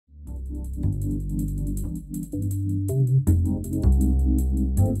Well,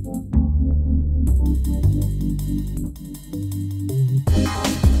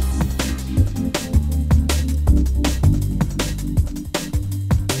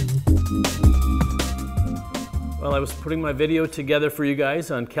 I was putting my video together for you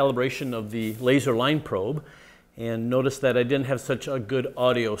guys on calibration of the laser line probe and noticed that I didn't have such a good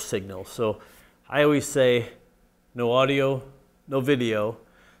audio signal. So I always say no audio, no video.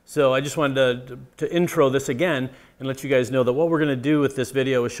 So I just wanted to intro this again and let you guys know that what we're going to do with this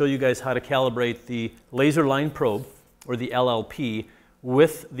video is show you guys how to calibrate the laser line probe, or the LLP,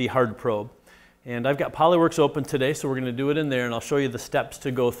 with the hard probe. And I've got PolyWorks open today, so we're going to do it in there, and I'll show you the steps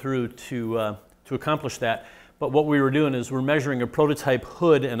to go through to accomplish that. But what we were doing is we're measuring a prototype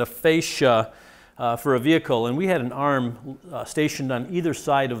hood and a fascia for a vehicle, and we had an arm stationed on either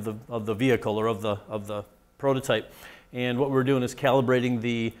side of the vehicle, or of the prototype. And what we're doing is calibrating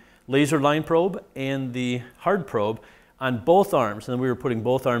the laser line probe and the hard probe on both arms, and then we were putting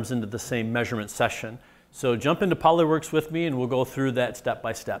both arms into the same measurement session. So jump into PolyWorks with me and we'll go through that step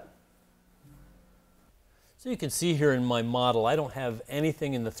by step. So you can see here in my model, I don't have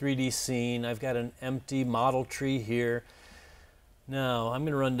anything in the 3D scene. I've got an empty model tree here. Now I'm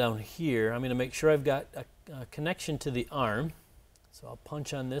going to run down here. I'm going to make sure I've got a connection to the arm. So I'll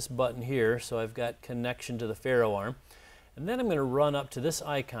punch on this button here so I've got connection to the Faro arm. And then I'm going to run up to this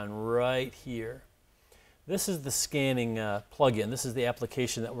icon right here. This is the scanning plugin. This is the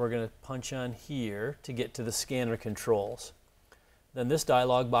application that we're going to punch on here to get to the scanner controls. Then this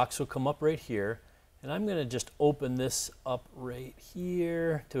dialog box will come up right here. And I'm going to just open this up right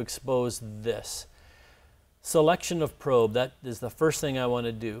here to expose this. Selection of probe, that is the first thing I want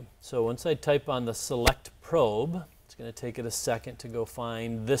to do. So once I type on the select probe, it's going to take it a second to go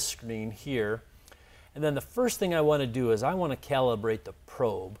find this screen here. And then the first thing I want to do is I want to calibrate the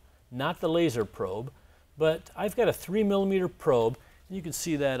probe, not the laser probe, but I've got a 3mm probe. And you can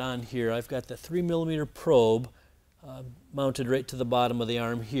see that on here. I've got the 3mm probe mounted right to the bottom of the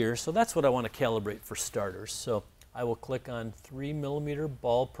arm here. So that's what I want to calibrate for starters. So I will click on 3mm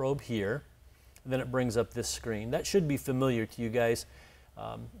ball probe here, and then it brings up this screen. That should be familiar to you guys.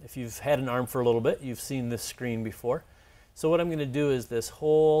 If you've had an arm for a little bit, you've seen this screen before. So what I'm going to do is this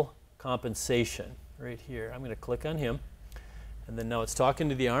whole compensation right here. I'm going to click on him, and then now it's talking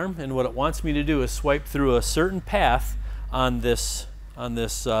to the arm, and what it wants me to do is swipe through a certain path on this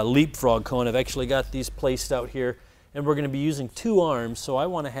leapfrog cone. I've actually got these placed out here, and we're going to be using two arms, so I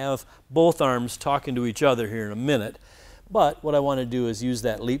want to have both arms talking to each other here in a minute. But what I want to do is use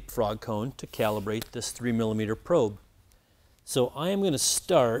that leapfrog cone to calibrate this 3mm probe. So I am going to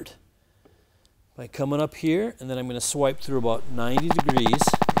start by coming up here, and then I'm going to swipe through about 90 degrees,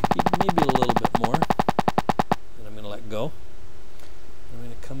 maybe a little bit more, and I'm going to let go. I'm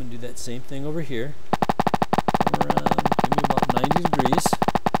going to come and do that same thing over here. Come around, give me about 90 degrees,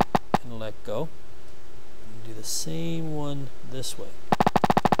 and let go. Do the same one this way.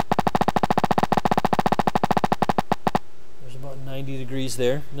 There's about 90 degrees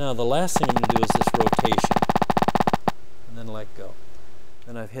there. Now the last thing I'm going to do is this rotation, and then let go.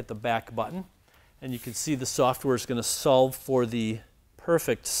 Then I've hit the back button, and you can see the software is going to solve for the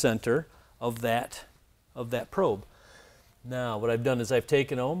perfect center of that probe. Now what I've done is I've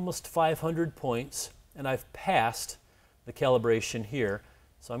taken almost 500 points and I've passed the calibration here.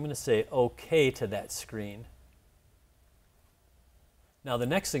 So I'm going to say OK to that screen. Now the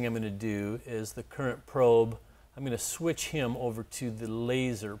next thing I'm going to do is the current probe, I'm going to switch him over to the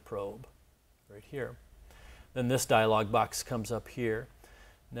laser probe right here. Then this dialog box comes up here.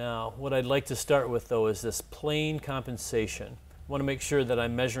 Now what I'd like to start with though is this plane compensation. I want to make sure that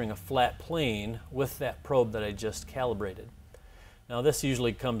I'm measuring a flat plane with that probe that I just calibrated. Now this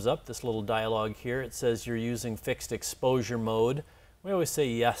usually comes up, this little dialog here. It says you're using fixed exposure mode. We always say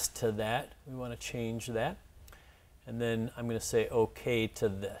yes to that. We want to change that. And then I'm going to say OK to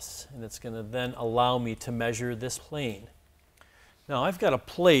this. And it's going to then allow me to measure this plane. Now I've got a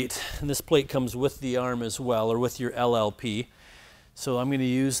plate, and this plate comes with the arm as well, or with your LLP. So I'm going to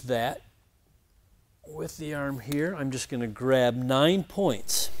use that with the arm here. I'm just going to grab 9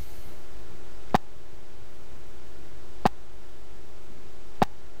 points.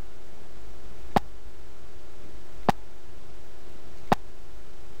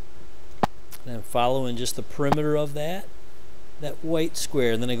 And I'm following just the perimeter of that white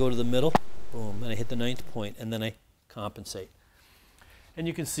square, and then I go to the middle, boom, and I hit the 9th point, and then I compensate. And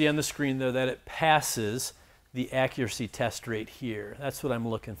you can see on the screen there that it passes the accuracy test right here. That's what I'm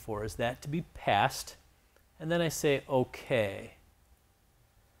looking for, is that to be passed. And then I say OK.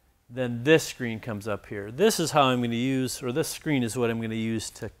 then this screen comes up here. This is how I'm going to use, or this screen is what I'm going to use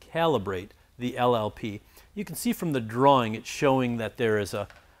to calibrate the LLP. You can see from the drawing it's showing that there is a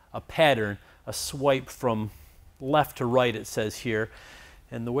pattern, a swipe from left to right it says here.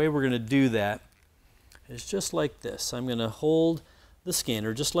 And the way we're going to do that is just like this. I'm going to hold the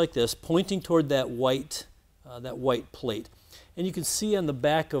scanner just like this, pointing toward that white plate. And you can see on the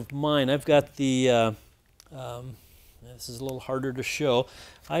back of mine, I've got the, this is a little harder to show,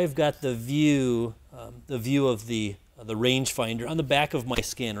 I've got the view of the rangefinder on the back of my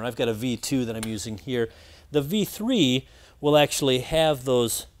scanner. I've got a V2 that I'm using here. The V3 will actually have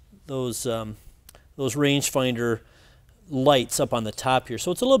those rangefinder lights up on the top here,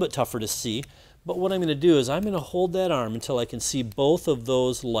 so it's a little bit tougher to see. But what I'm going to do is I'm going to hold that arm until I can see both of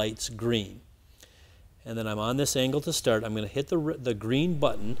those lights green. And then I'm on this angle to start. I'm going to hit the green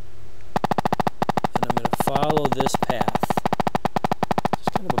button, and I'm going to follow this path.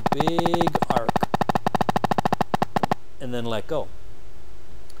 Just kind of a big arc. And then let go.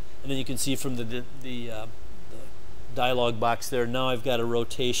 And then you can see from the dialog box there, now I've got a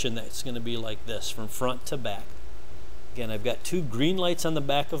rotation that's going to be like this, from front to back. Again, I've got 2 green lights on the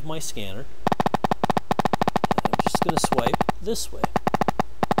back of my scanner. And I'm just going to swipe this way.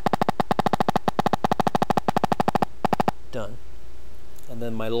 Done. And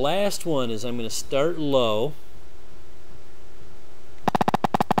then my last one is I'm going to start low,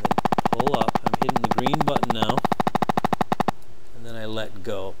 then pull up. I'm hitting the green button now, and then I let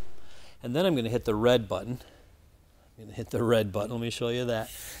go. And then I'm going to hit the red button. I'm going to hit the red button. Let me show you that.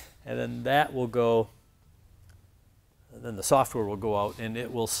 And then that will go, and then the software will go out and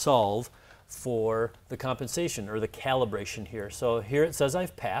it will solve for the compensation or the calibration here. So here it says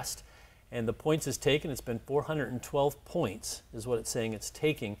I've passed. And the points is taken. It's been 412 points is what it's saying it's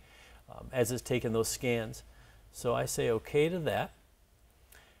taking as it's taken those scans. So I say OK to that.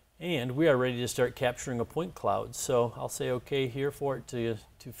 And we are ready to start capturing a point cloud. So I'll say OK here for it to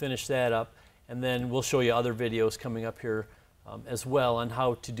finish that up. And then we'll show you other videos coming up here as well on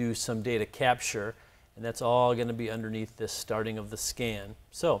how to do some data capture. And that's all going to be underneath this starting of the scan.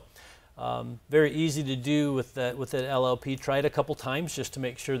 So very easy to do with that LLP. Try it a couple times just to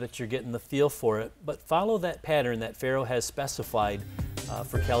make sure that you're getting the feel for it. But follow that pattern that Faro has specified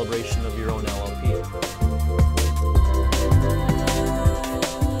for calibration of your own LLP.